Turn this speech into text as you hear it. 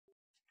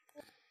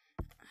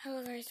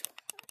Hello guys.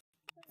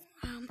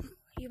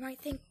 You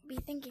might be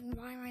thinking,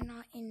 why am I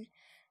not in?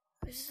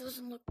 This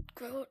doesn't look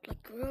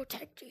real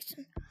tech,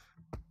 Jason.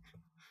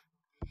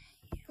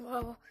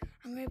 Well,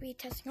 I'm gonna be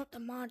testing out the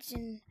mods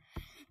in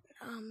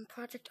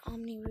Project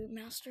Omni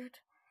Remastered.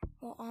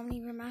 Well, Omni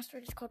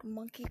Remastered is called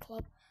Monkey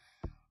Club.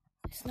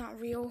 It's not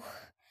real.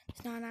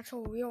 It's not an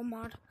actual real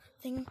mod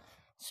thing.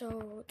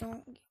 So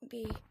don't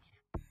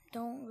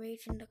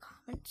rage in the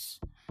comments.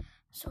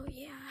 So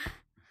yeah,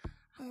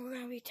 and we're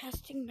gonna be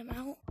testing them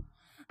out.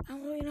 I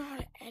don't really know how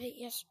to edit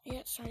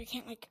yet, so I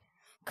can't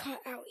cut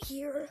out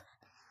here.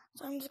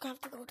 So I'm just gonna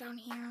have to go down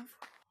here.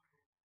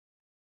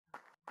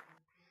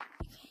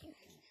 Okay.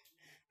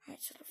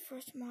 Alright, so the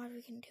first mod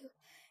we can do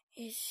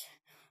is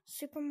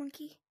Super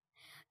Monkey.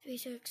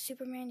 Basically, like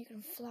Superman, you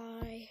can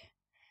fly.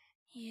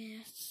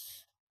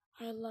 Yes,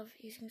 I love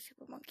using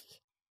Super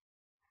Monkey.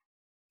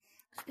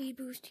 Speed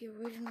boost, the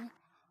original.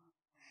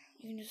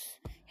 You can just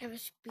have a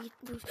speed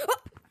boost. Oh!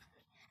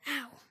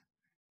 Ow!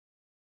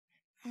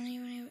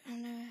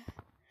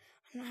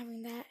 I'm not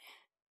having that.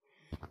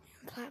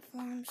 And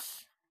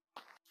platforms.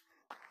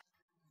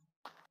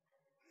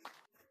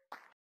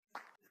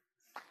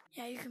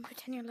 Yeah, you can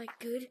pretend you're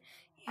good.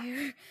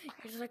 You're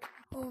just like,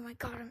 oh my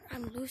god,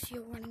 I'm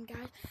Lucio running,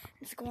 guys.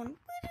 It's going.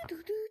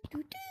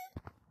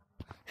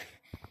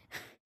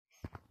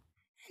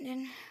 And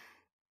then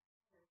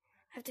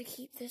I have to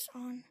keep this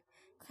on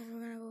because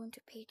we're gonna go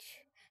into page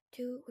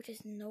 2, which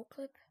is no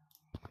clip.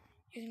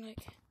 You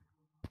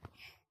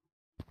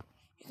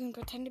can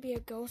pretend to be a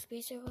ghost,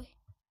 basically.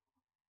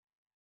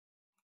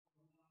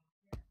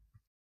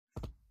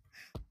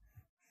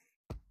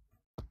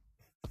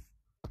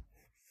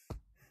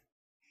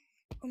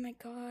 Oh my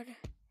god,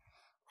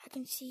 I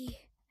can see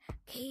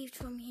caves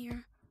from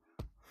here.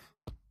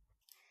 I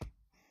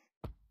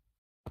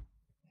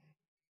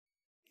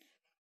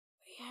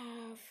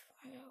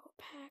gotta go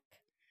back.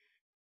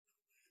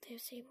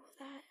 Disable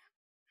that.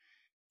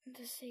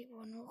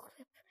 Disable no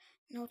clip,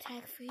 no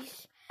tag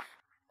freeze.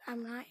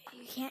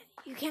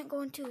 You can't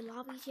go into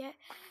lobbies yet.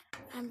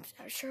 I'm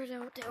sure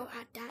they'll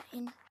add that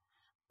in.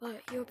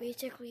 But you're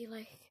basically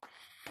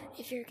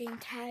if you're getting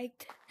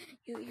tagged,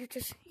 you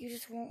just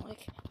won't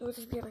you'll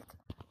just be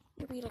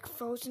you'll be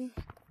frozen.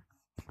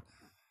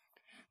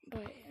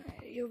 But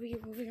you'll be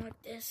moving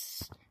like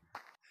this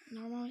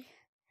normally.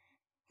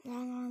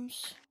 Long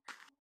arms.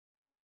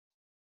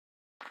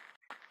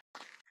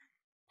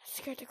 That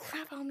scared the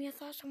crap out of me. I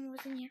thought someone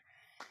was in here.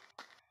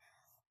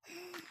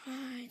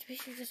 It's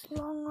basically just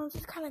long arms.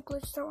 It's kind of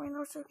glitched out right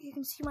now, so you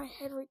can see my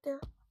head right there.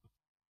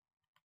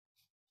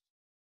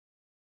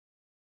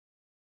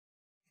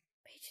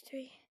 Page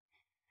 3.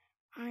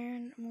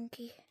 Iron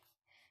Monkey.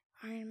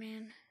 Iron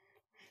Man.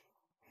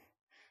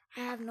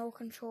 I have no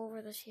control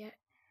over this yet.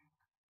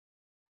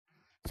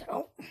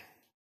 So,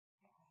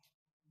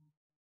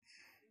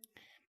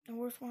 the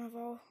worst one of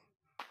all.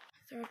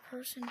 Third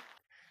person.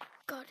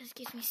 God, this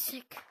gets me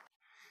sick.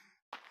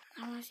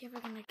 I want to see if I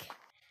can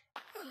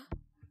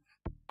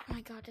oh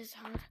my god, this is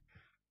hard. God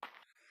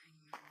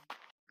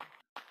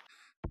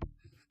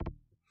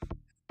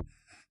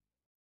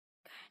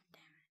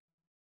damn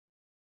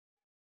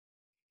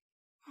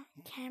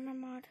it. Camera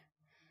mod.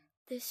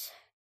 This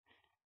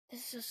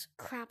is just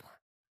crap.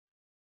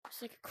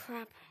 It's like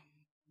crap.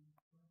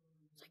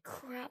 It's like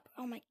crap.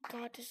 Oh my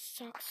god, this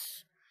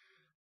sucks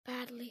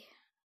badly.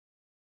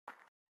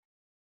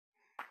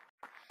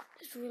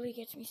 This really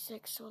gets me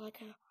sick, so a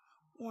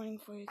warning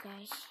for you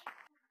guys.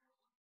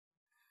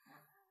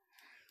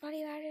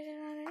 Buddy, why did it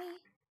on me?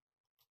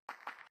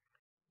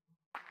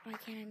 Why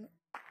can't I?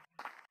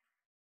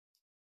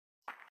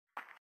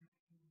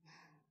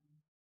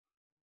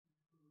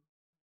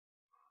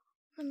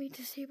 Let me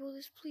disable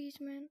this, please,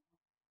 man.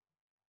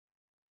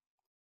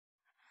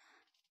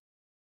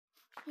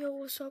 Yo,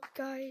 what's up,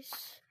 guys?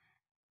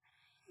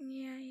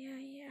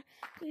 Yeah.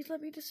 Please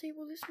let me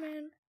disable this,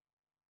 man.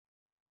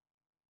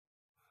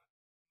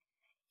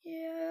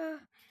 Yeah,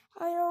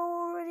 I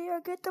know already. I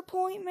get the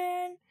point,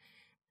 man.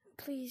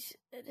 Please,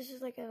 this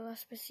is like a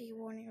LSPC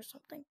warning or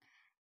something.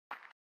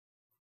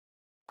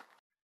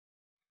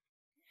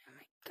 Oh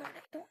my god,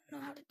 I don't know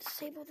how to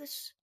disable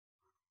this.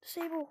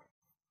 Disable,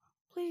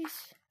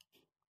 please.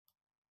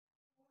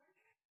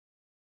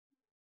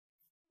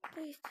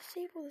 Please,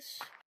 disable this.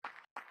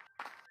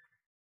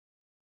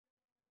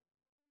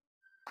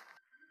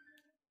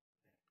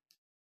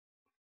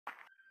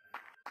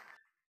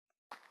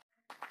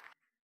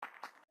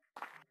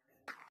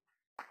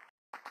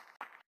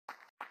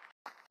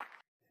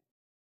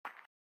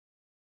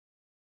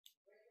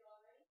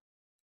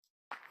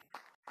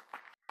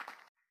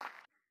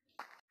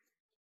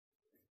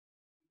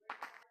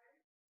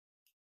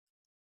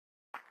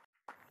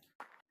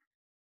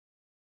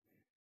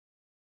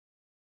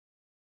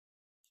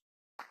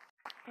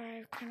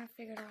 I've kind of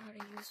figured out how to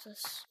use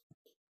this.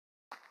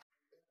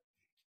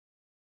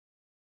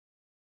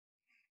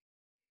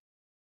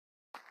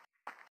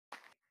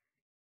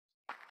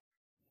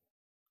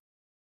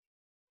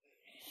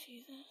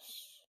 See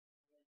this?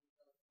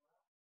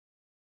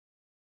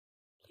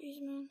 Please,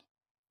 man.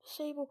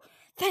 disable.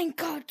 Thank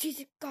God,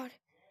 Jesus God.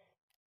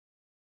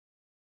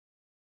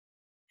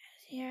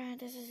 Yeah,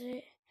 this is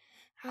it.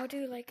 I'll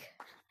do like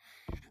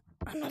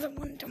another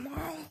one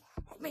tomorrow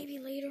or maybe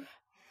later.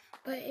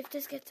 But if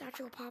this gets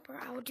actual popular,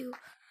 I'll do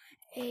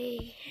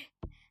a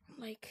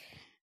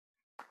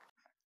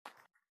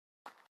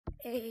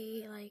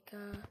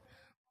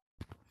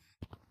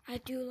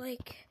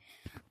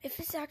if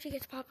this actually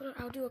gets popular,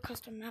 I'll do a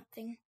custom map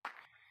thing.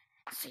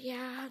 So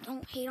yeah,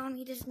 don't hate on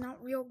me. This is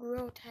not real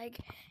gorilla tag.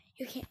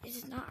 This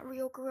is not a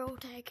real gorilla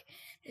tag.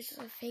 This is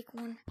a fake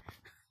one.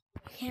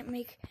 You can't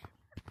make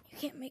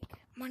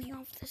money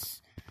off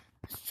this.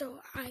 So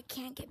I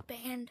can't get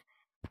banned.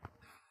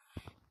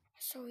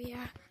 So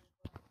yeah.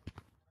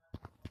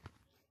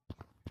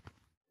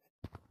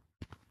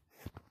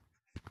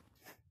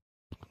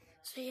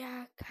 So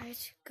yeah,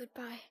 guys,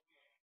 goodbye.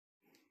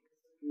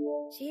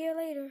 See you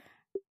later.